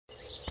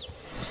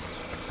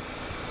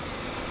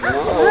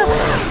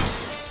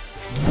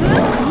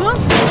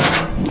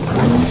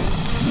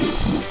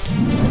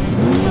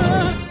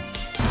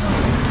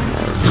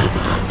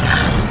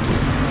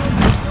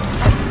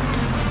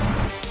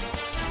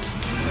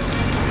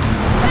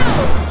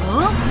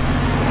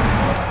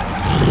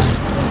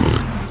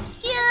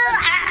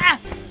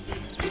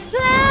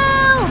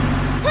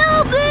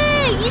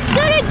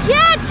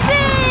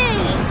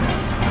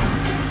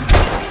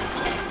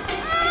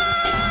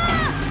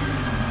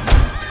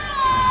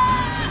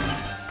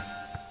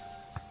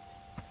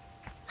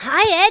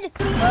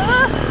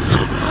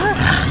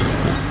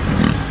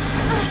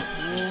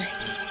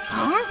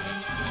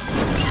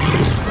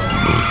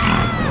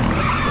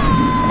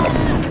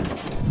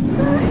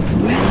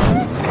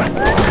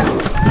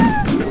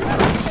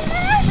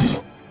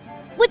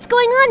What's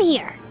going on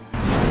here?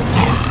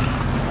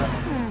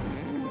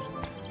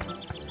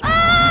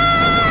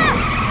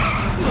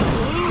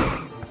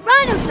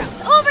 Rhino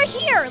trucks, over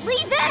here!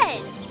 Leave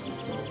it!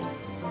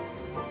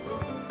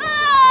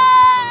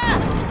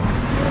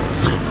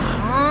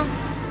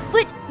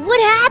 But what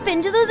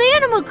happened to those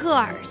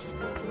AnimaCars?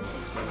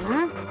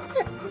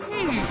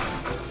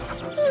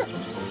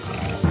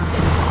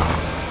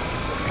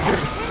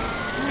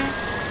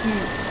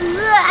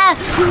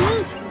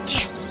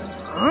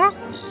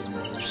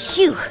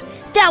 Phew,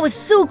 that was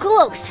so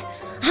close.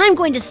 I'm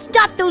going to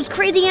stop those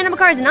crazy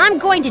AnimaCars and I'm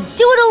going to do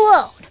it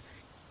alone.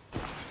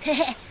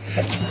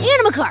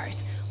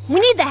 AnimaCars, we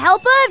need the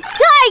help of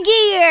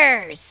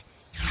Tigers!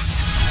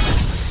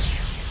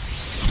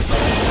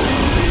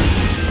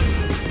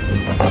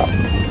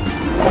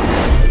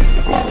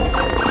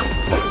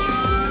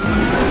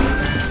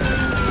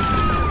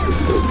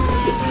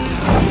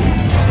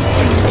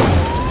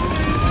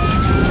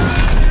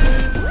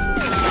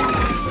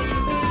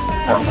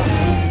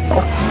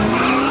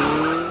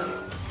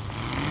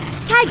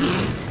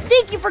 Tigers,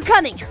 thank you for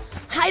coming.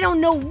 I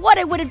don't know what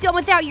I would have done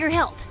without your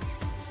help.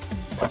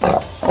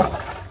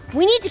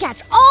 We need to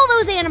catch all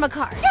those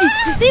AnimaCars.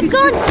 They've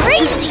gone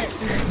crazy.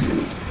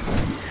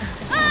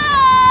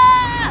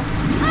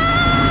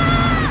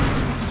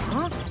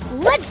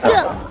 Let's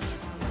go.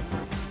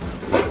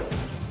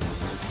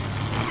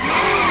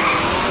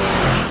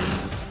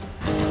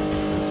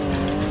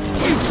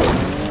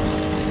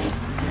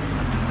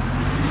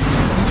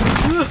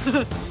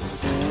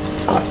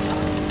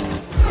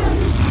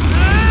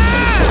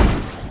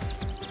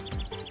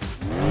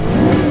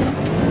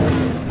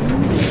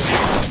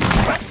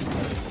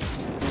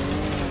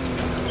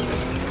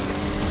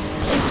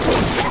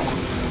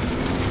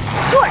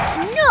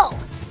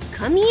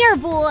 Come here,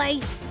 boy.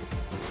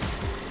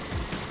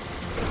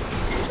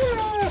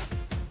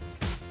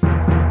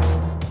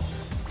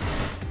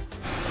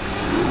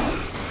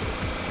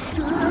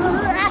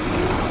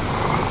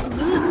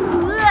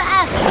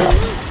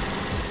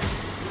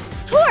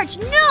 Torch,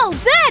 no!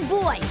 Bad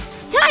boy!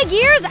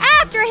 Tigers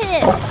after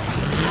him!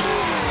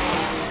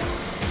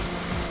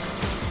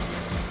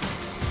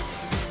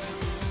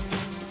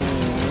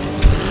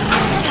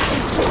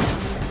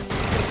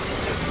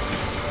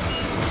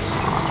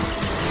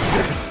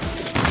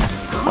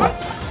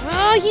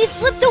 Oh, he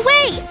slipped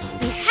away!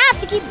 We have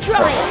to keep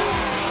trying!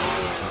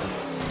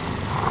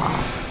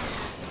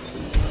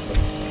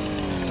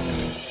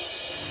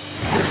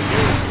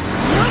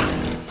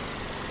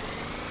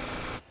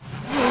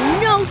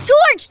 No,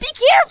 Torch, be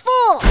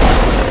careful!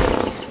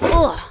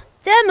 Oh,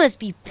 that must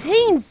be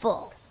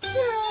painful.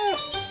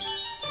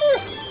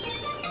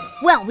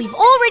 Well, we've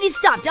already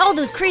stopped all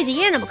those crazy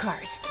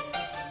AnimaCars.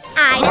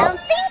 I don't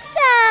think so.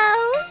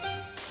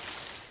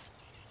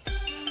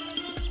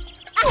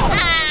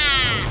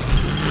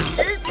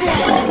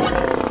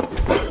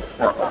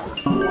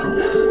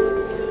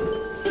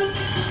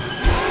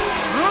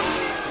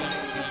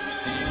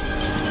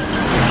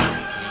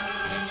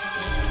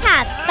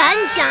 Have fun,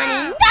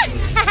 Jonny.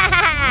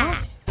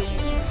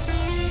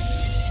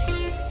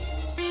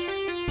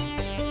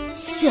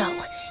 So,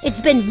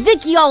 it's been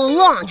Vicky all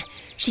along.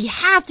 She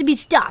has to be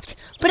stopped,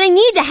 but I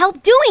need the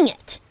help doing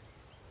it.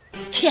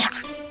 Yeah,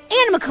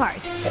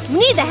 AnimaCars, we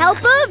need the help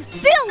of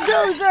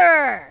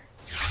Bulldozer!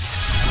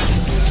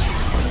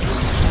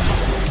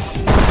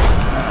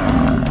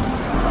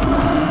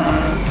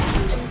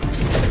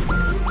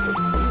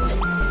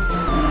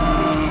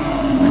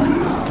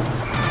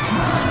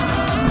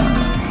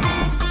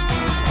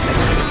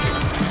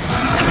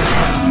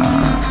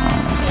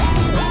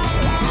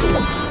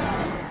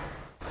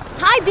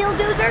 Hi,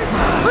 Bulldozer!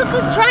 Look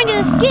who's trying to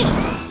escape!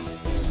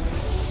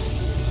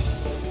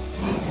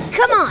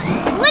 Come on,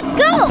 let's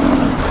go!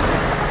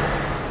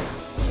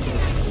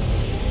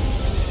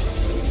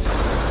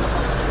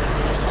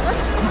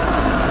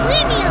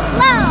 Leave me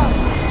alone!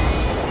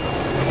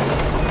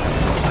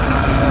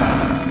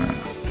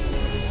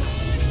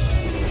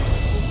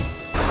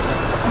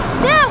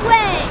 That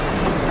way!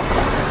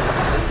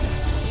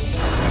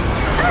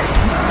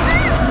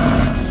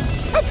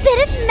 A bit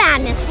of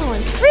madness will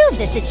improve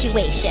the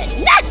situation.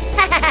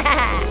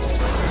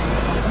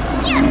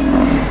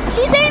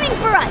 She's aiming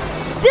for us!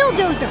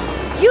 Bulldozer,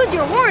 use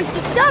your horns to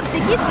stop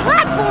Vicky's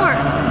platform!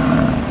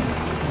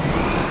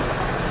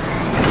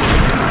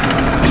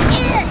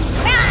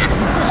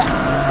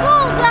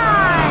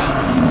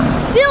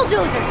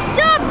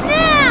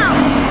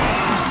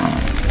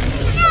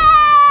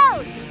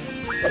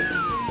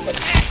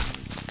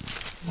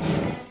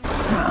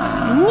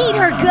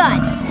 her gun.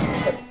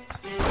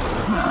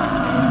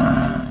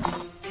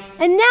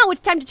 And now it's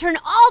time to turn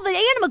all the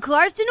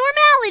AnimaCars to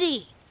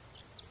normality.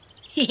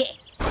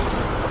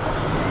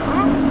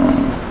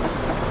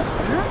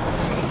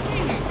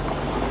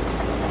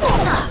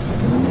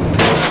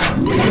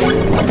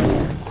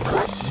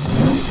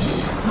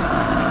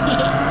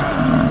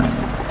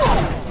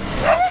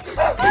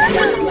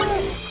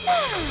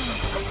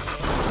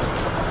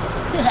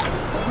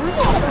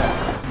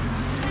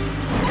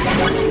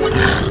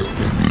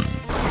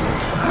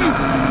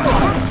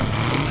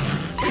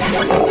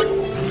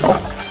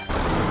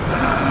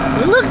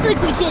 It looks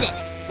like we did it,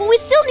 but we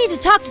still need to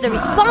talk to the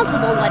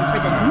responsible one for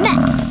this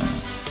mess.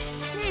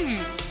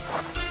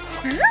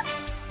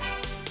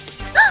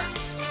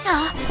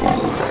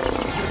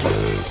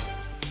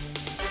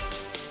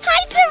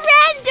 I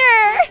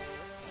surrender!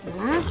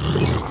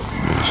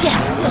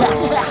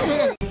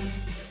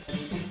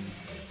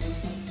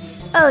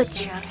 Oh,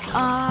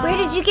 Truck, where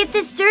did you get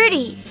this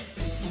dirty?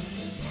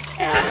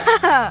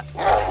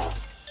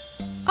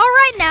 All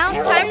right now,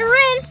 time to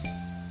rinse.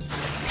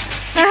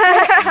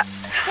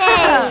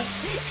 Hey!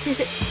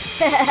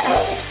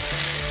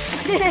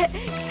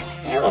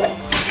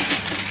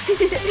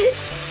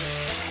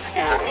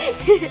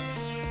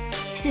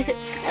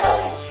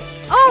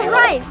 All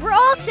right, we're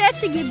all set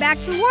to get back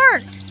to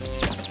work.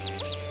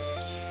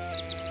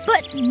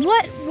 But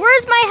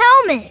where's my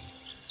helmet?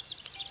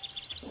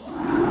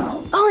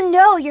 Oh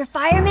no, your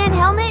fireman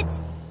helmet?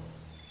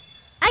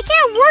 I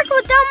can't work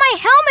without my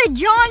helmet,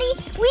 Johnny.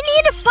 We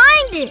need to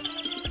find it.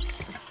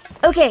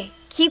 Okay,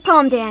 keep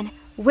calm, Dan.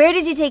 Where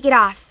did you take it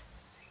off?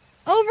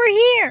 Over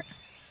here.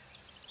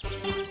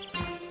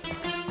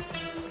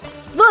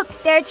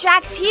 Look, there are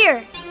tracks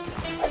here.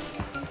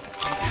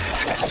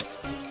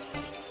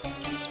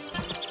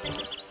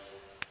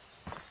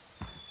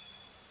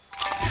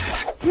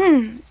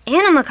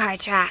 AnimaCar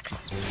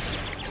tracks.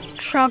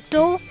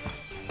 Truckle,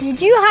 did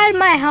you hide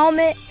my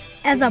helmet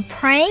as a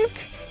prank?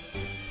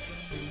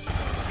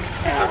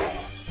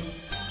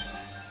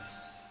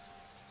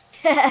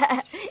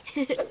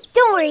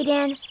 Don't worry,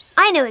 Dan.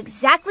 I know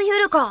exactly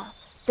who to call.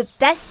 The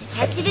best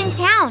detective in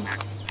town,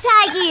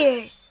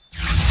 Tigers.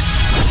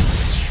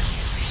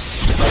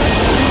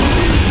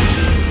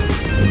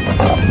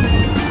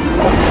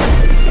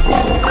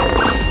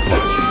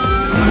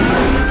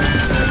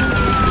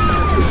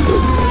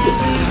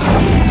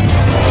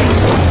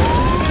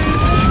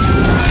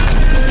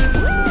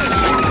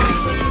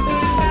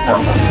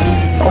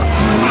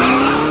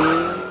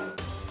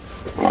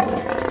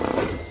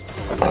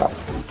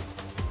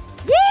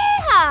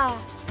 Yeah!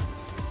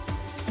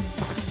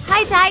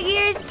 Hi,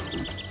 Tigers.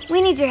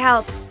 We need your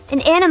help. An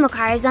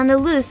AnimaCar is on the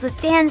loose with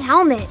Dan's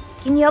helmet.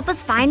 Can you help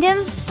us find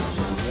him?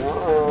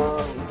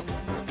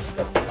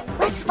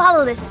 Let's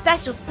follow this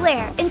special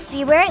flare and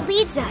see where it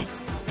leads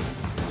us.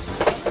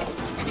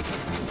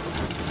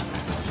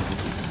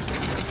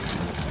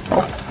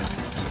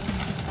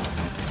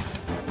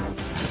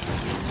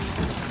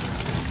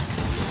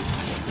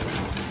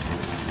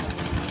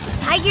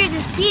 Tigers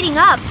is speeding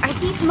up. Our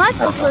thief must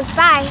be close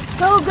by.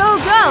 Go, go,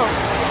 go!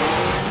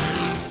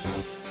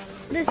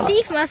 The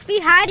thief must be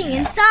hiding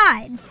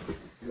inside.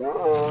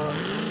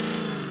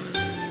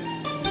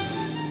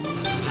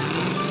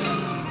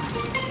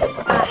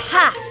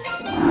 Aha!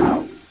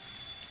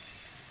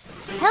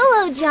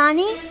 Hello,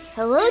 Johnny.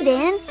 Hello,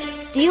 Dan.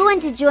 Do you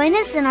want to join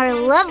us in our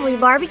lovely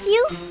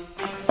barbecue?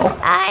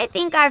 I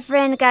think our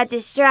friend got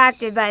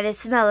distracted by the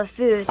smell of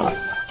food.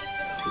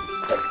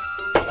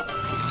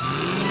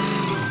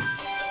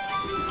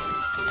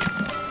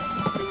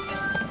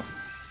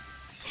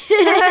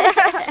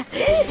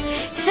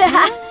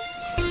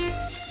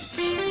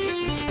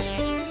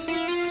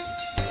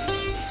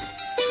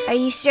 Are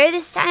you sure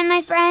this time,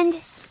 my friend?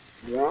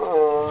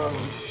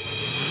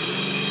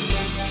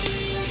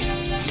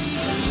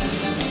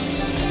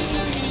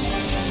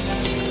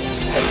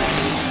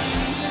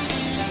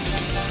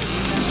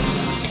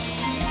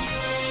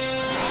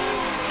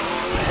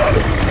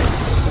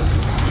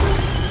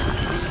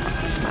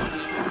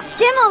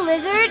 Demo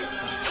Lizard!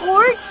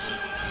 Torch!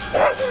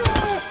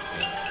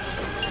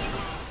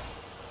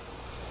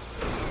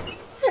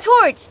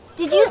 Torch,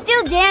 did you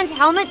steal Dan's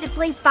helmet to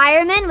play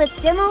fireman with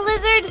Demo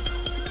Lizard?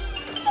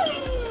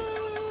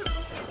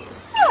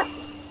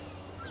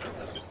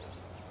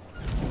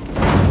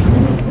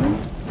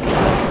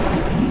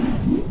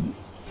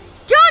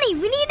 Johnny,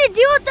 we need to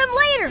deal with them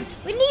later.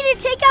 We need to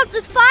take out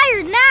this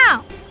fire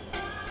now.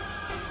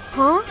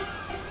 Huh?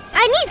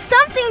 I need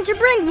something to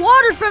bring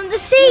water from the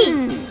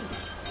sea.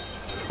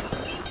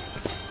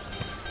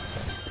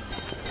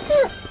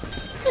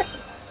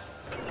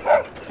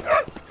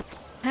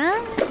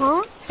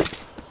 Huh?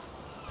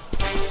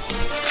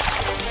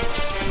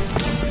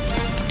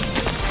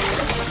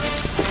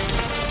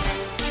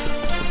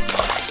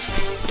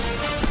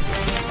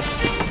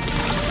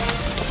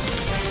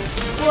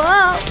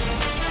 Whoa.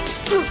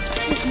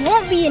 This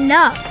won't be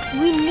enough.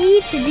 We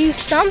need to do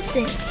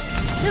something.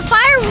 The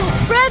fire will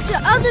spread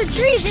to other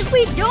trees if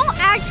we don't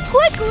act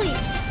quickly.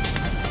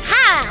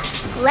 Ha!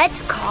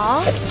 Let's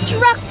call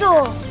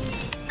Truckle.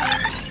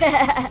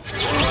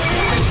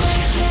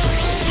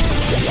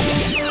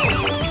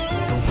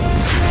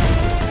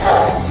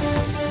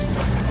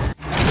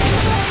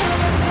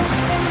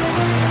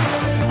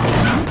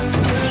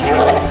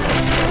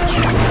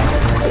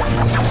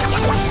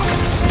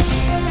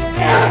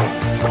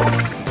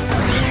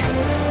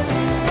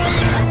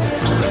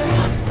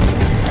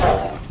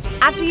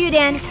 After you,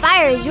 Dan.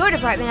 Fire is your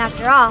department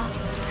after all.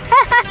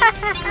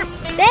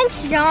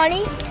 Thanks,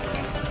 Johnny.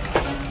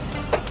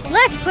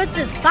 Let's put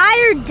this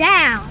fire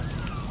down.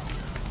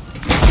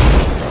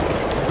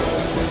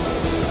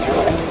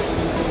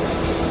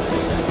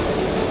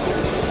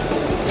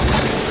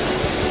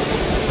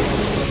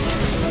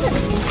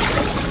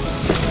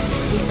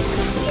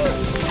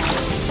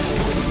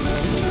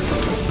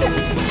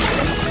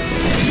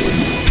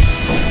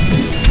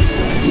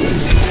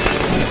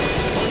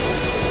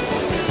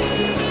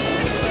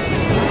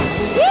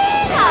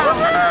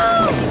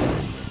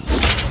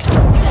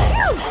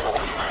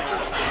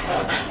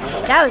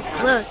 That was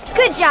close.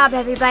 Good job,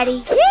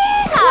 everybody.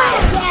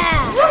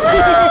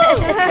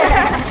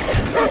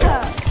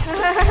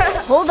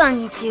 Hold on,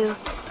 you two.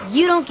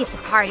 You don't get to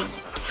party.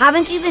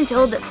 Haven't you been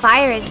told that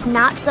fire is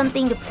not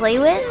something to play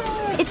with?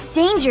 It's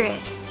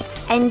dangerous.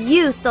 And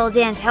you stole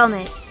Dan's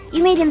helmet.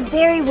 You made him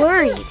very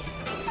worried.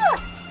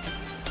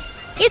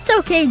 It's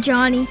okay,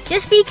 Johnny.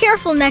 Just be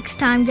careful next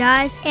time,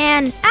 guys.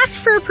 And ask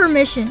for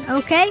permission,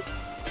 okay?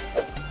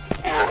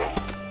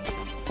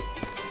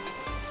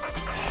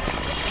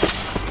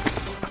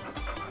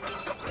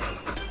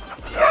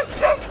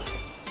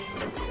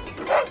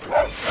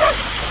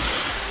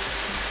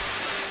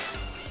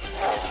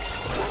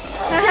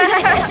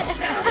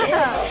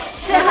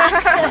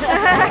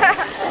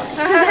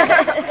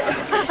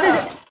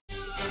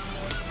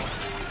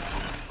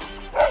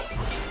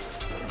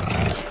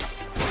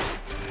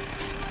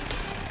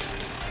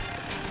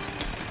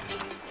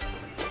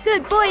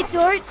 Good boy,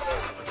 Torch.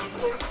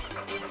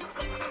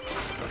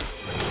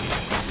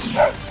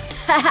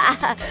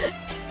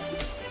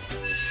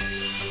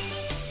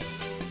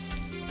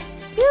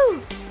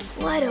 Phew,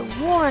 what a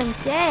warm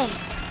day.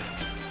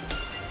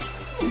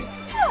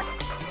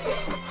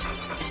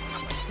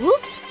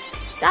 Whoop.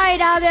 Sorry,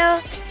 Doggo.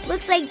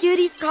 Looks like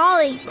duty's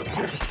calling.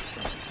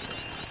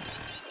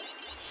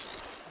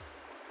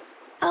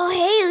 Oh,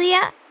 hey,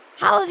 Leah.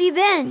 How have you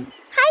been?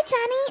 Hi,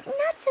 Johnny.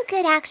 Not so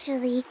good,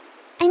 actually.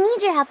 I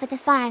need your help at the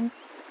farm.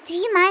 Do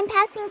you mind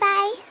passing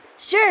by?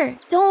 Sure,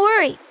 don't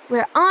worry.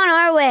 We're on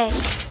our way.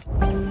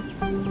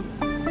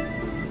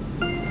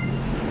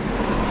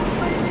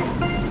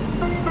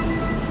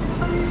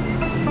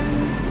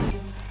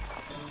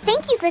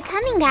 Thank you for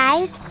coming,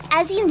 guys.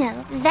 As you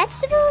know,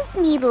 vegetables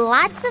need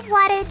lots of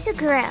water to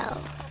grow.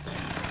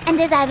 And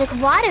as I was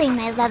watering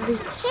my lovely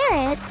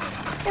carrots,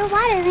 the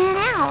water ran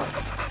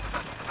out.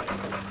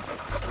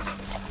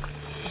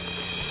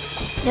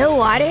 No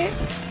water?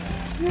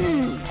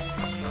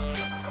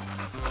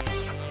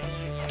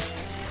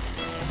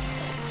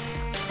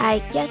 I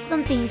guess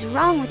something's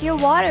wrong with your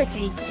water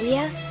tank,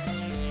 Leah.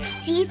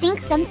 Do you think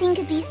something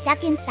could be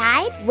stuck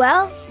inside?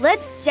 Well,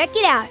 let's check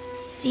it out.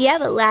 Do you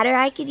have a ladder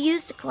I could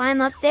use to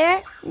climb up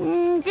there?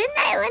 Didn't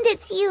I lend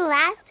it to you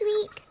last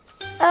week?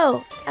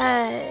 Oh,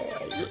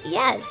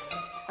 yes.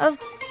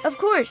 Of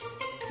course.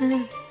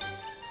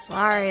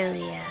 Sorry,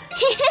 Leah.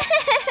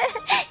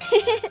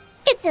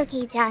 It's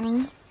okay,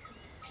 Johnny.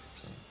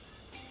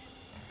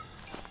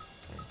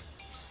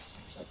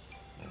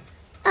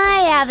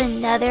 I have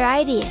another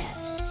idea.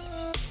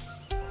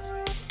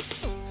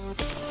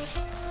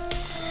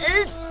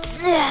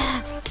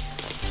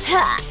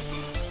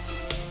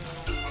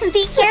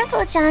 Be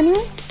careful, Johnny.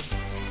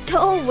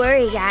 Don't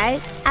worry,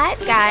 guys. I've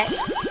got...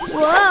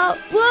 Whoa!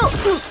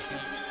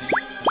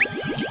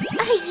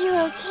 Are you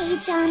okay,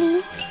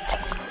 Johnny?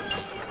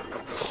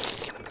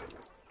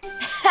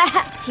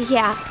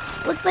 Yeah,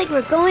 looks like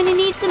we're going to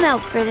need some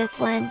help for this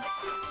one.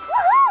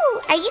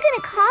 Woohoo! Are you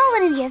gonna call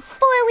one of your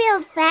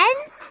four-wheeled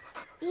friends?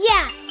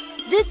 Yeah,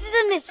 this is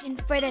a mission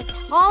for the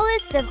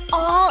tallest of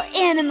all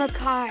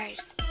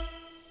AnimaCars.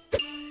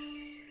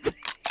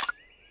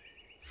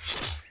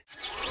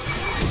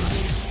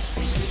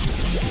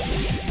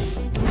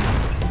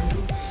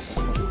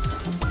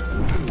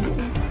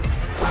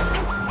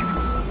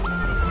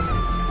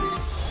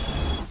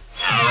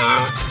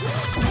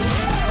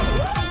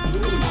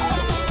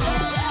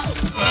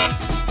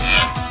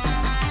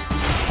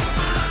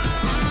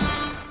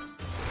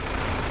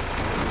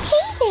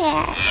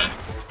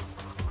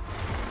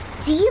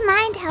 Do you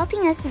mind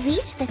helping us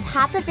reach the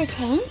top of the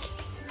tank?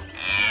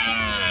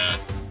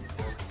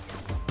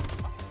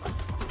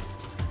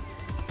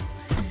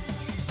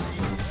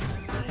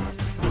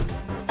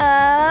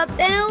 Up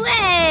and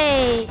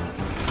away!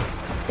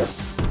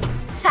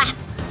 Ha!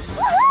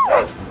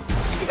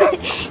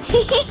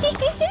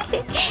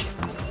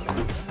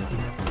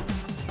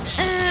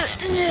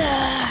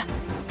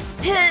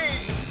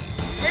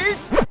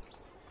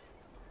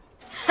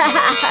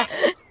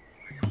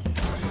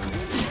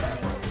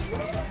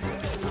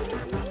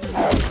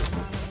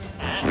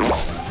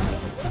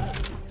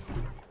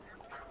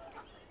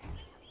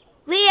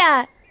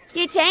 Leah,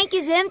 Your tank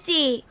is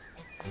empty.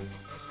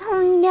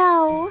 Oh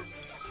no.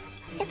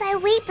 If I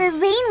wait for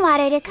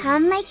rainwater to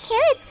come, my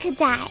carrots could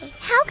die.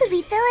 How could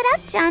we fill it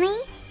up, Johnny?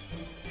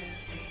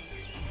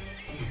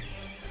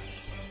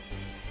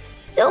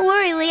 Don't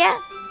worry, Leah.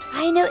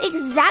 I know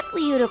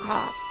exactly who to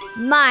call.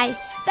 My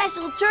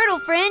special turtle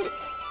friend,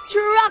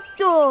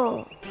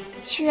 Truckle.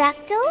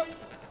 Truckle?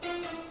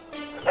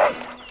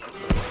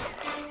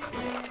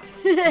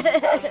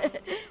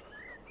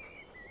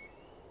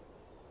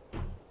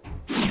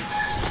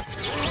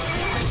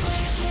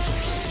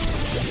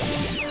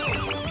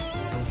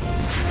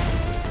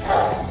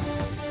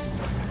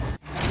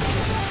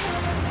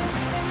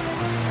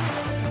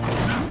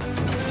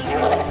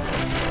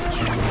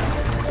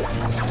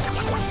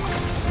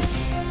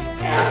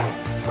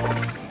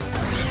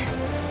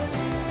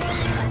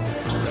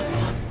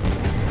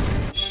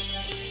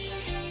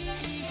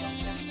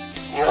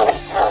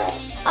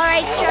 All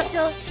right,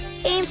 Truckle,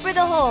 aim for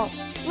the hole.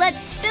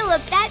 Let's fill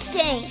up that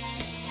tank.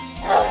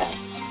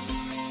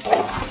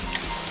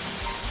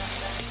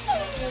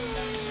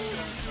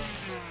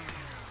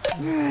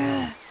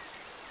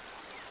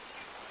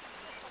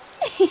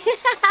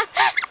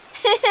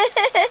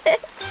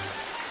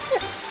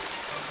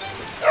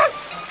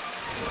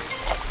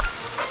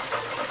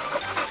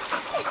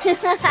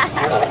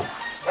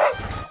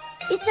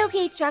 It's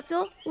okay,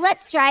 Truckle.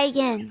 Let's try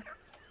again.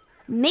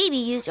 Maybe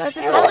use our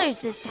propellers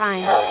this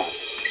time.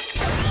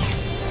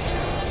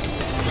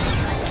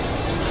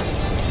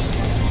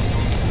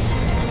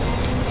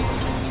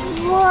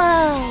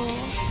 Whoa.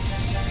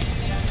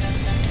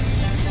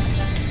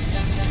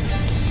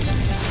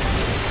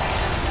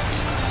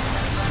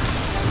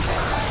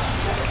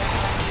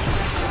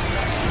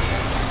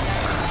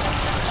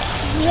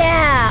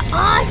 Yeah,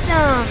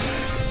 awesome!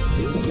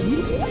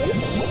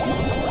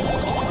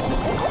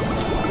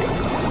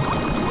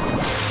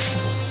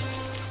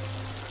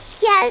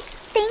 Yes,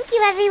 thank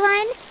you,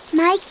 everyone.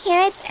 My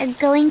carrots are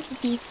going to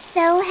be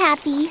so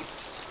happy.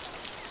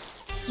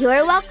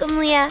 You're welcome,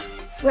 Leah.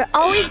 We're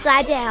always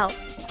glad to help.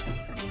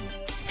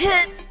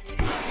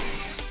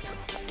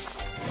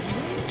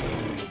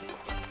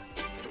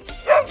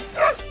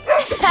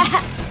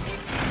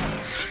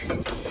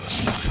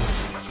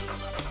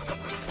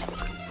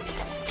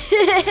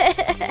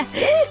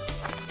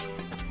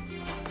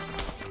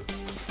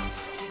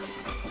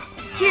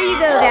 Here you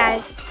go,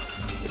 guys.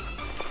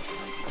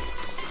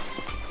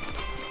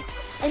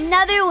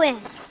 Another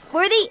win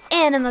for the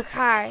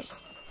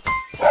AnimaCars.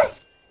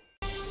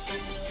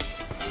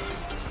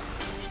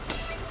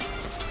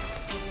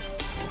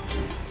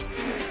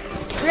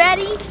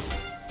 Ready?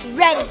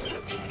 Ready.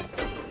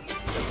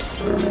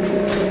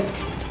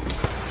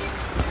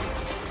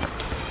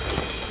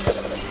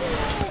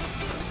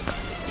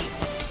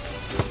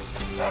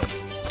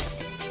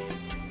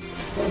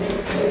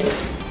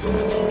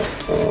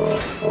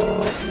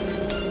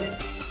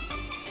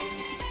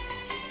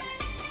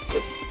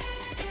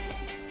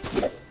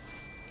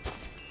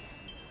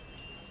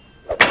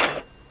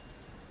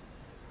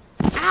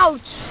 Ouch!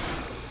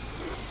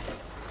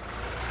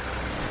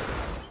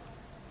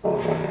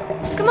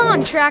 Come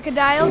on,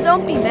 Crocodile,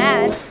 don't be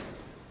mad.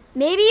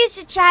 Maybe you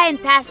should try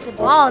and pass the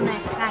ball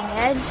next time,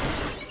 Ed.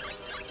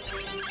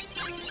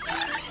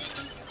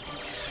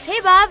 Hey,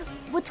 Bob.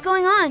 What's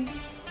going on?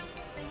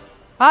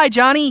 Hi,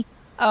 Johnny.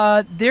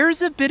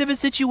 There's a bit of a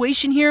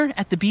situation here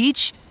at the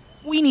beach.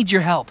 We need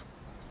your help.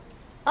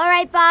 All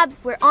right, Bob.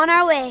 We're on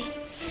our way.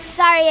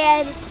 Sorry,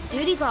 Ed.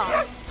 Duty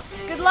calls.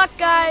 Good luck,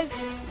 guys.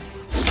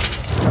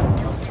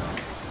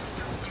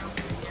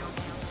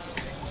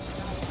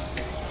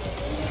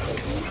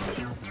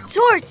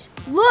 Torch,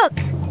 look!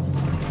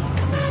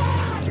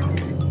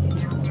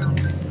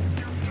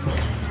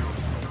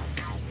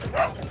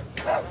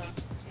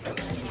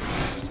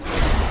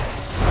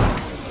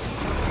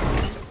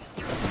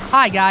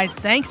 Hi, guys.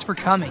 Thanks for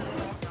coming.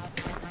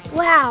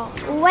 Wow,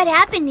 what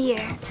happened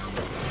here?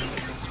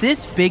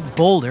 This big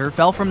boulder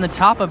fell from the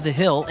top of the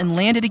hill and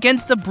landed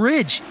against the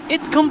bridge.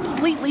 It's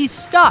completely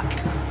stuck.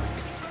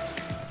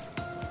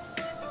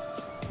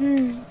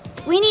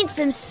 We need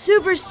some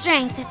super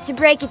strength to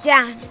break it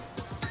down.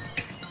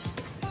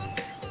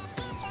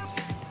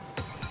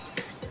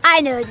 I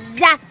know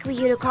exactly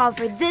who to call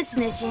for this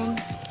mission.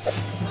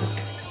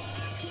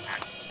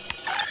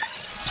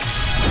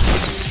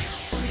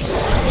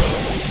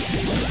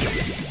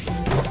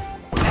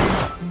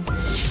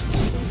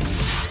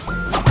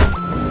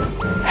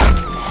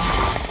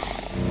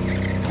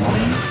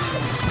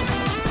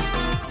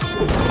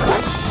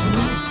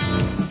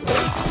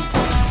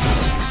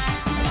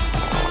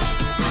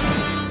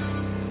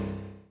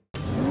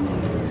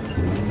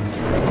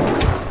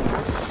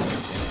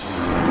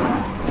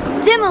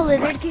 Demo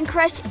Lizard can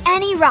crush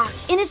any rock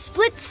in a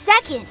split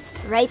second.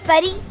 Right,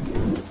 buddy?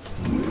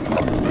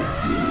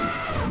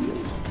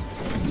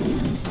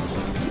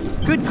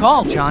 Good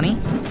call, Johnny.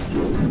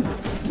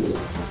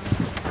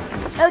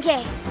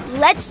 Okay,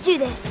 let's do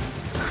this.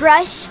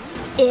 Crush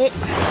it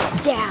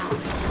down.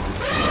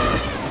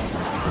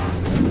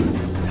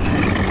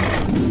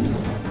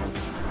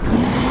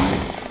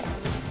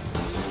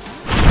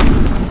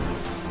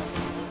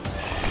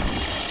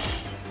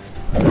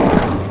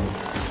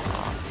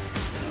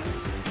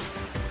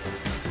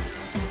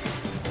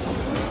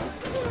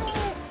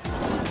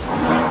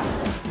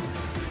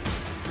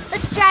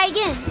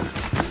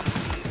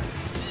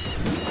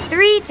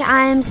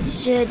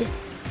 times should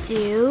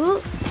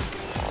do.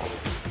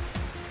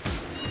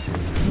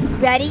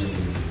 Ready?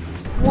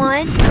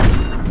 1,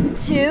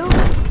 2,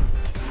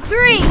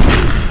 3.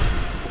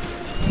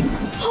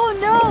 Oh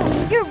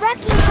no, your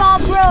wrecking ball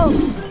broke.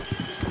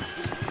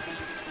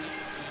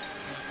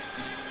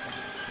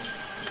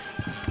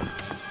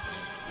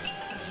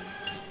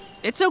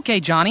 It's okay,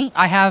 Jonny.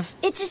 I have...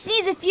 It just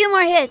needs a few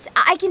more hits.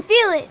 I can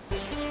feel it.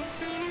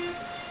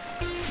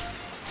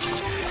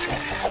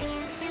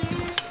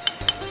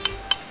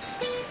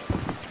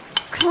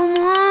 Come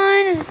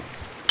on.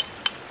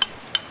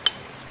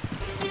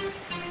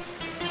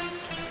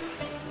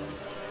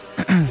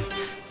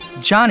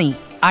 Jonny,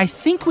 I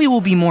think we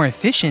will be more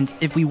efficient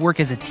if we work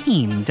as a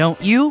team,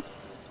 don't you?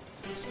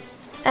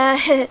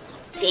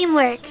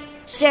 Teamwork.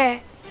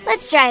 Sure.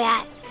 Let's try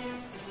that.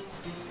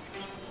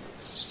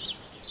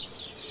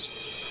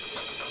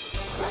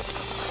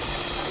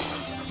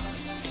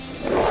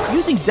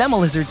 Using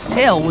Demolizard's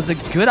tail was a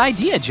good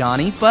idea,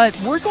 Jonny, but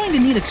we're going to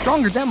need a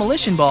stronger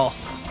demolition ball.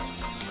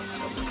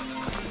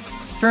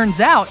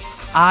 Turns out,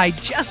 I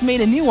just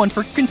made a new one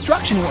for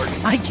construction work.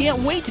 I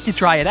can't wait to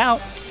try it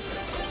out.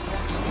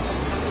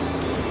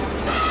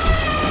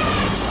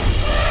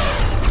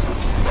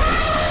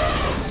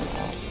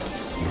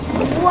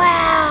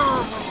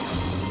 Wow!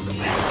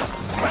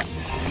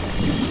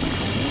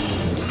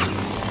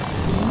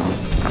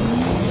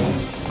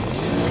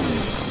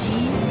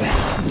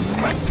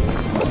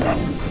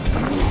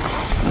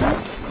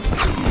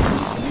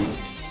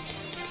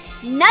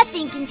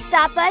 Nothing can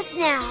stop us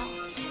now.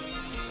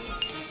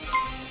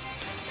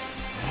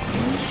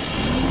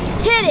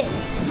 Hit it!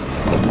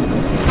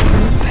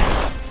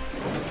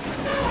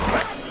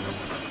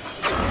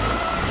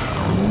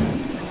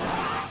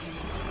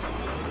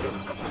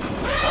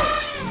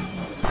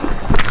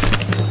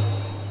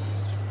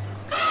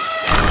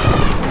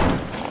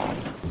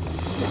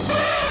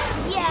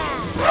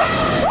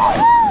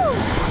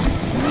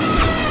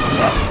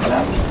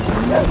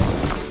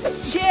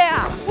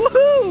 Yeah!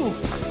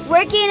 Woohoo!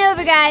 Work ain't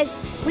over, guys.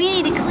 We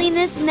need to clean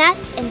this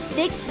mess and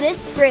fix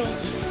this bridge.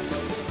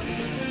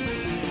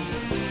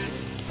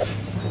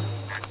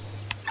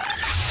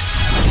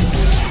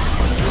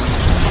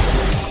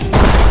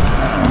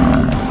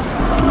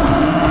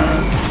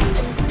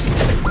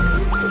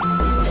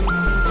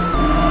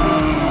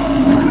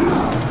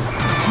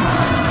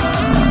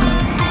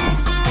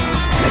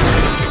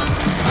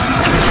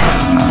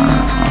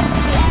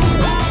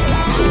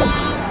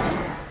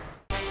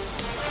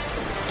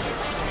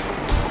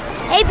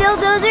 Hey,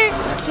 Bulldozer,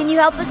 can you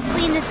help us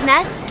clean this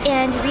mess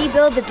and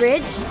rebuild the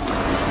bridge?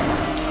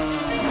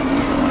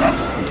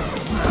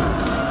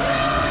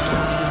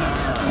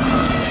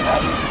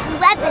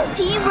 Let the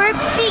teamwork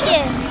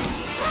begin.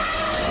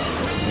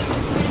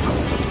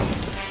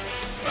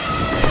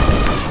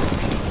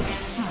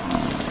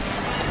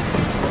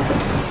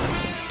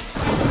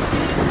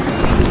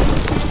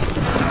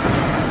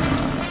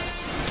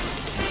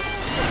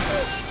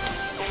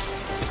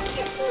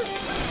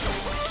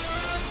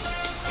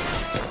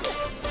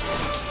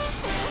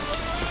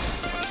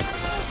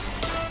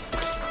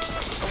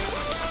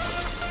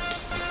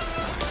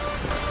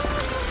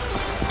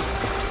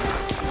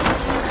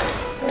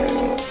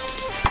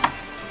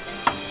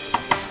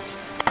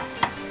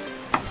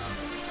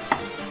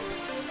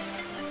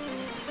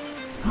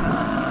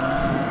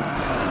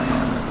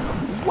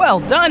 Well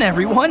done,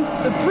 everyone!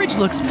 The bridge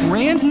looks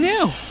brand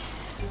new!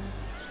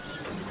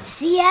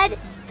 See, Ed?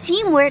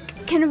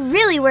 Teamwork can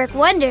really work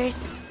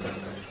wonders.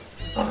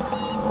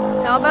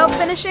 How about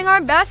finishing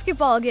our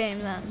basketball game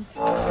then?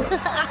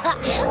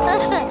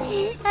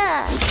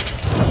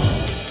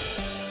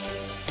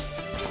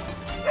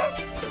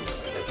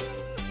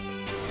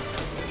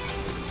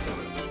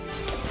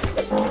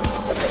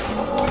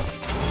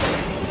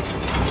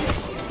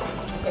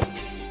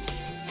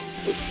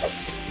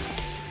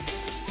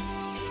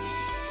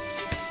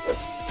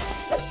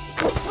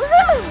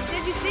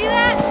 Did you see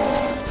that?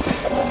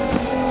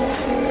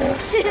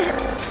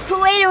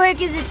 Way to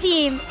work as a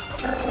team.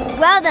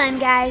 Well done,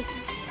 guys.